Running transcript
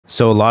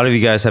So a lot of you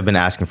guys have been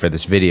asking for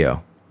this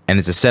video, and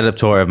it's a setup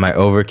tour of my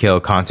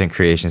overkill content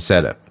creation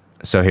setup.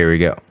 So here we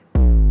go.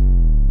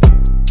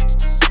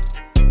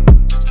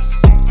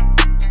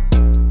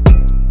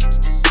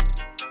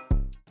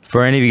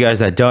 For any of you guys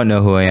that don't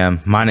know who I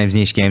am, my name's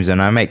Nish and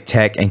I make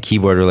tech and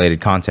keyboard related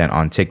content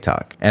on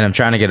TikTok. And I'm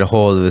trying to get a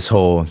hold of this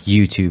whole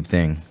YouTube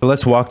thing. So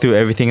let's walk through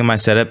everything in my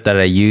setup that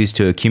I use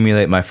to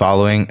accumulate my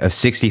following of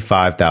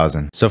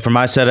 65,000. So for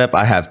my setup,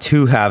 I have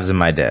two halves of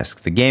my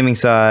desk, the gaming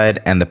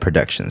side and the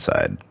production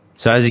side.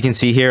 So as you can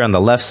see here on the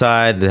left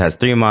side, it has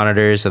 3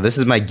 monitors. So this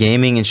is my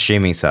gaming and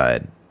streaming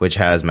side, which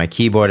has my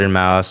keyboard and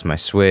mouse, my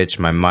switch,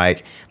 my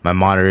mic, my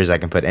monitors, I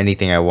can put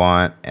anything I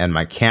want, and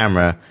my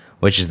camera,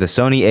 which is the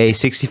Sony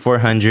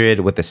a6400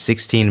 with a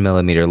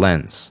 16mm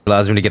lens. It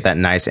allows me to get that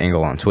nice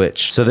angle on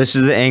Twitch. So this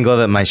is the angle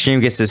that my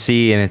stream gets to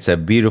see, and it's a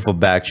beautiful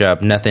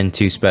backdrop, nothing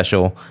too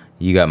special.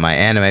 You got my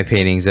anime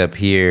paintings up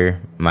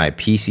here, my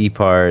PC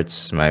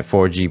parts, my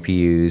 4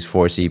 GPUs,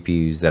 4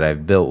 CPUs that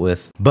I've built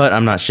with, but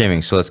I'm not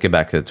streaming, so let's get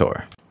back to the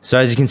tour. So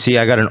as you can see,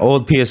 I got an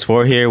old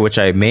PS4 here, which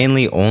I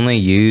mainly only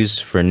use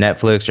for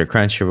Netflix or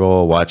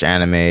Crunchyroll, watch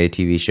anime,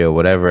 TV show,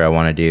 whatever I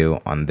want to do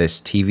on this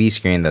TV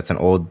screen. That's an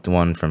old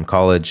one from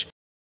college.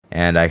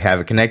 And I have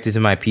it connected to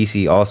my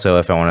PC also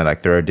if I want to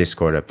like throw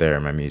Discord up there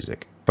in my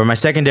music. For my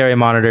secondary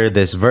monitor,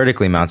 this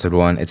vertically mounted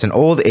one, it's an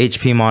old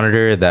HP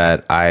monitor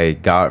that I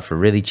got for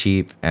really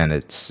cheap, and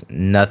it's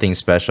nothing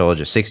special,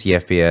 just 60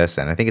 FPS,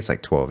 and I think it's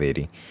like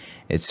 1280.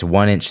 It's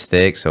 1 inch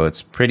thick, so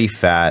it's pretty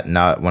fat,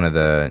 not one of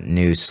the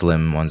new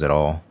slim ones at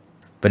all.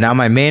 But now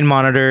my main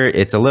monitor,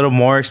 it's a little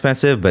more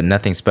expensive, but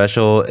nothing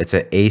special. It's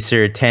an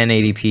Acer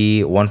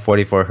 1080p,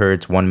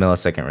 144Hz, 1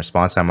 millisecond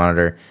response time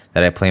monitor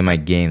that I play my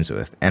games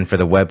with. And for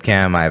the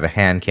webcam, I have a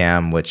hand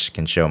cam, which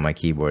can show my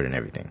keyboard and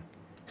everything.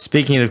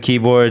 Speaking of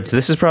keyboards,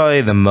 this is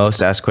probably the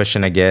most asked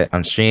question I get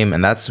on stream,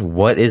 and that's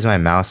what is my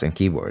mouse and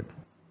keyboard?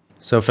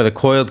 So for the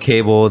coiled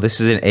cable, this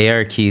is an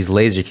AR Keys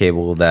laser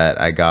cable that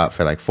I got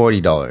for like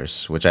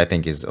 $40, which I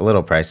think is a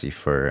little pricey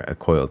for a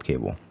coiled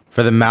cable.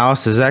 For the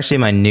mouse, this is actually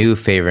my new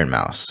favorite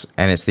mouse,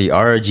 and it's the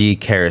ROG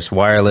Keras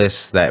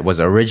Wireless that was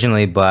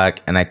originally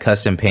black, and I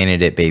custom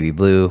painted it baby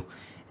blue,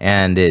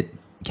 and it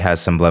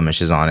has some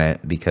blemishes on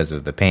it because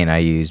of the paint I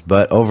used,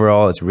 but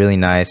overall it's really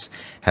nice,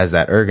 has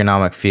that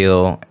ergonomic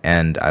feel,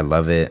 and I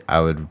love it. I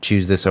would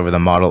choose this over the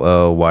Model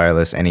O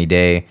wireless any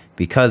day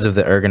because of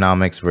the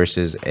ergonomics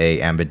versus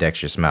a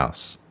ambidextrous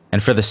mouse.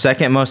 And for the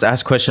second most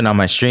asked question on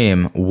my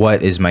stream,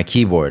 what is my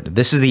keyboard?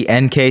 This is the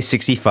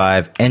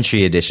NK65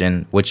 Entry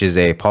Edition, which is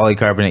a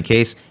polycarbonate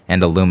case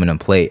and aluminum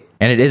plate.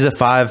 And it is a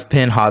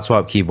 5-pin hot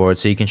swap keyboard,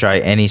 so you can try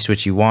any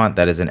switch you want.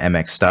 That is an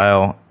MX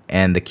style.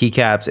 And the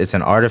keycaps, it's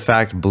an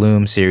Artifact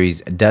Bloom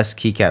Series Dust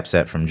keycap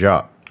set from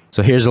Drop.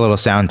 So here's a little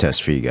sound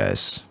test for you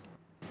guys.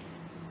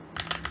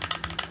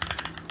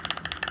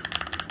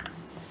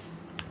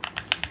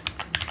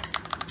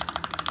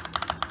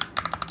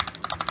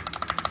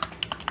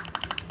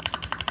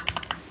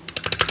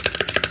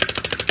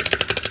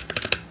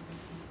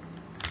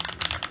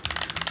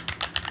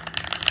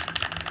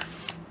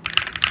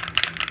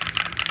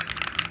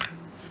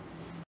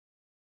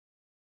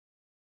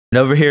 And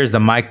over here is the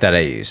mic that I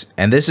use,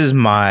 and this is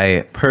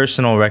my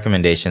personal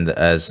recommendation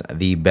as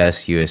the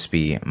best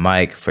USB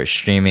mic for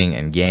streaming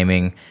and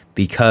gaming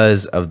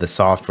because of the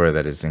software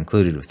that is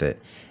included with it.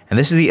 And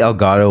this is the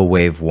Elgato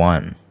Wave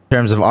 1. In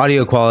terms of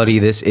audio quality,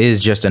 this is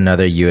just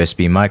another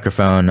USB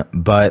microphone,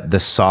 but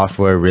the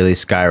software really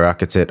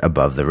skyrockets it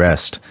above the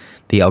rest.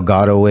 The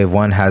Elgato Wave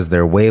 1 has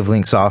their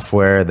Wavelink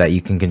software that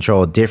you can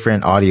control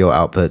different audio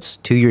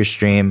outputs to your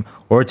stream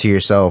or to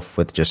yourself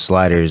with just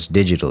sliders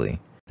digitally.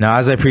 Now,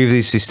 as I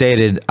previously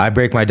stated, I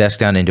break my desk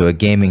down into a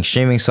gaming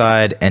streaming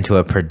side and to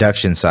a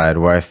production side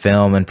where I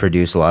film and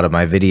produce a lot of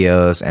my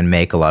videos and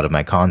make a lot of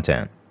my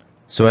content.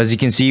 So as you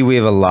can see, we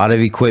have a lot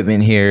of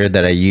equipment here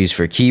that I use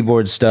for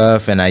keyboard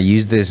stuff, and I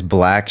use this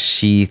black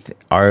sheath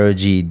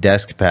ROG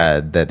desk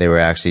pad that they were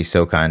actually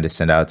so kind to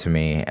send out to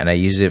me, and I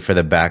use it for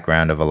the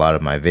background of a lot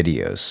of my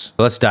videos. So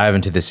let's dive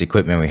into this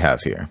equipment we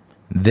have here.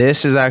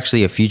 This is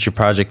actually a future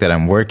project that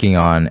I'm working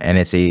on, and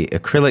it's a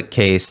acrylic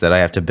case that I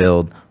have to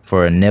build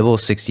for a Nibble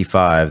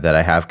 65 that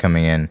I have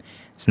coming in.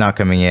 It's not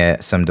coming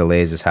yet, some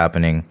delays is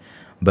happening,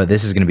 but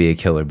this is going to be a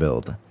killer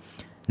build.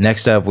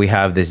 Next up, we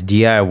have this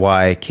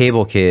DIY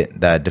cable kit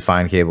that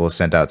Define Cable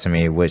sent out to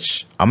me,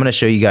 which I'm going to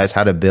show you guys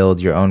how to build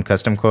your own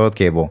custom coiled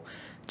cable,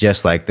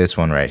 just like this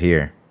one right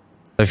here.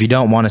 If you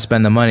don't want to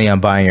spend the money on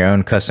buying your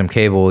own custom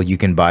cable, you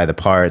can buy the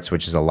parts,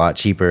 which is a lot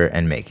cheaper,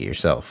 and make it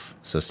yourself.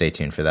 So stay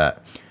tuned for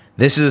that.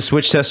 This is a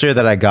switch tester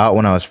that I got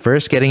when I was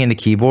first getting into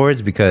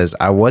keyboards because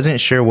I wasn't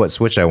sure what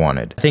switch I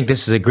wanted. I think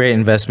this is a great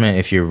investment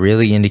if you're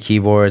really into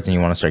keyboards and you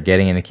want to start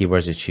getting into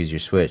keyboards to choose your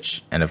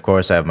switch. And of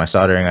course, I have my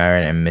soldering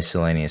iron and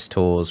miscellaneous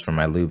tools for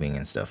my lubing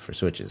and stuff for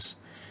switches.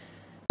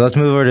 Let's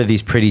move over to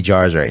these pretty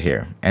jars right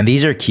here. And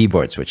these are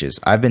keyboard switches.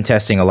 I've been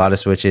testing a lot of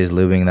switches,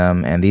 lubing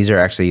them, and these are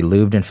actually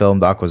lubed and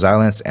filmed aqua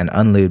xylants and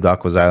unlubed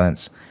aqua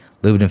xylants,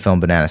 lubed and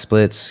filmed banana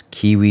splits,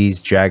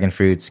 kiwis, dragon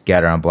fruits,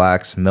 Gateron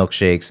blacks,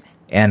 milkshakes,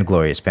 and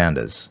glorious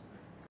pandas.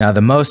 Now, the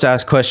most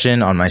asked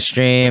question on my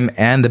stream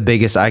and the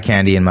biggest eye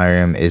candy in my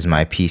room is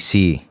my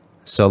PC.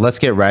 So let's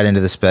get right into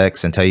the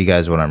specs and tell you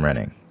guys what I'm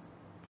running.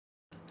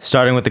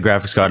 Starting with the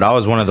graphics card, I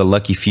was one of the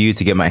lucky few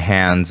to get my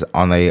hands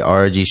on the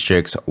ROG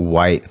Strix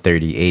White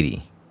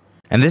 3080.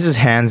 And this is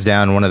hands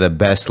down one of the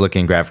best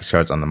looking graphics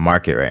cards on the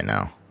market right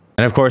now.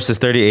 And of course, this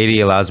 3080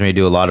 allows me to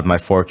do a lot of my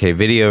 4K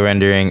video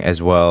rendering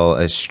as well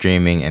as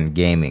streaming and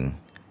gaming.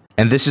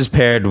 And this is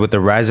paired with the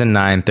Ryzen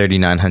 9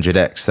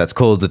 3900X that's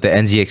cooled with the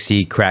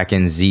NZXT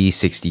Kraken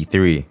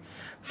Z63.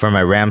 For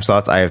my RAM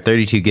slots, I have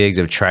 32 gigs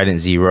of Trident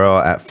Z Royal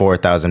at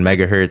 4000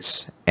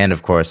 megahertz, and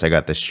of course I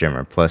got the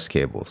Streamer Plus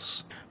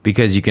cables.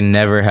 Because you can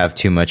never have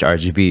too much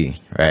RGB,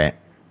 right?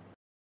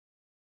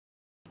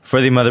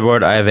 For the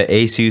motherboard, I have an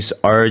Asus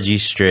ROG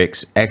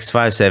Strix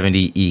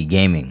X570E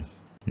Gaming.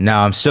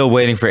 Now, I'm still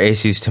waiting for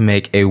Asus to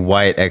make a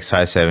white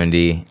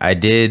X570. I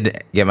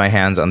did get my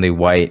hands on the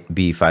white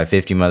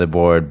B550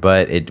 motherboard,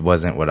 but it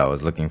wasn't what I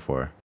was looking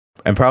for.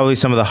 And probably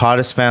some of the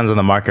hottest fans on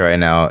the market right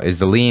now is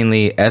the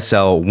Leanly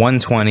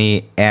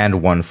SL120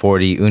 and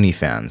 140 Uni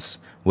fans,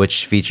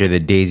 which feature the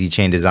daisy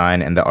chain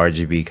design and the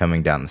RGB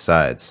coming down the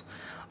sides.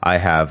 I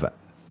have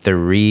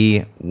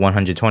 3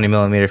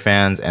 120mm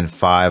fans and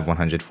 5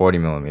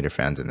 140mm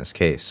fans in this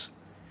case.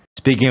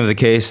 Speaking of the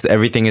case,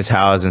 everything is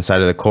housed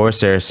inside of the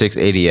Corsair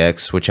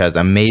 680X, which has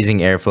amazing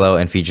airflow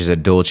and features a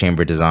dual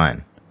chamber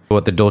design.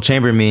 What the dual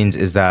chamber means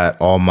is that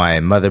all my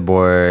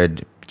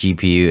motherboard,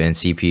 GPU, and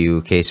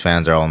CPU case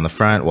fans are all in the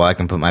front, while I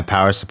can put my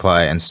power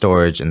supply and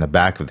storage in the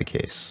back of the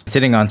case.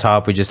 Sitting on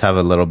top, we just have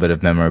a little bit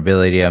of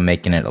memorabilia,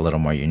 making it a little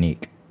more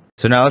unique.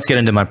 So now let's get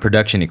into my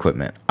production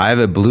equipment. I have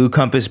a Blue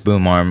Compass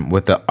boom arm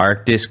with the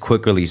Arctis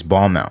quick release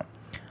ball mount.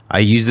 I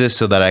use this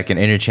so that I can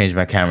interchange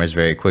my cameras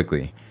very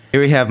quickly. Here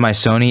we have my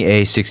Sony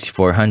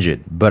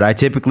a6400, but I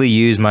typically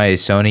use my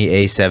Sony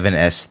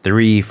a7S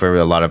III for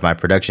a lot of my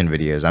production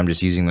videos. I'm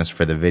just using this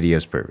for the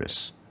videos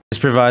purpose. This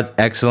provides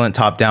excellent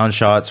top-down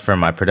shots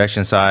from my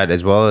production side,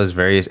 as well as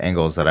various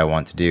angles that I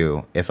want to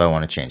do if I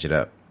want to change it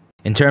up.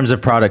 In terms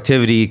of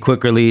productivity,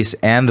 quick release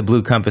and the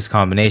Blue Compass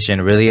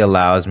combination really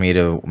allows me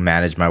to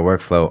manage my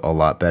workflow a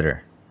lot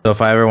better. So if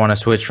I ever want to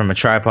switch from a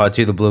tripod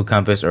to the Blue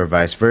Compass or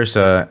vice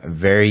versa,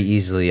 very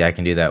easily I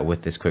can do that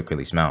with this quick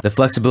release mount. The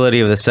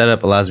flexibility of the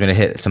setup allows me to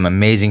hit some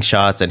amazing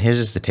shots, and here's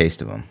just a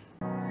taste of them.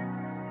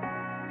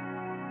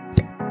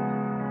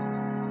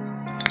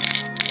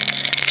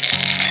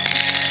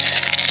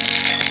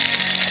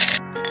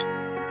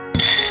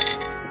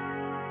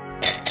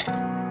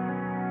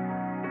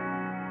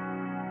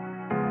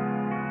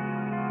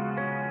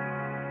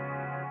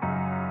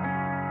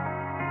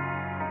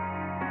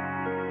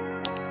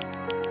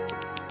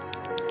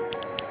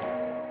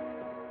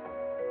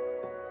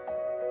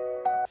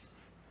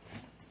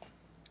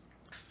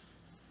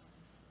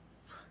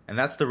 And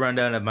that's the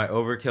rundown of my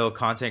overkill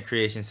content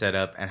creation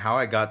setup and how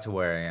I got to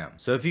where I am.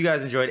 So if you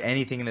guys enjoyed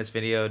anything in this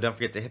video, don't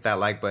forget to hit that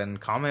like button,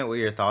 comment what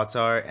your thoughts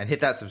are, and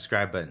hit that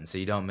subscribe button so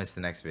you don't miss the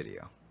next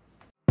video.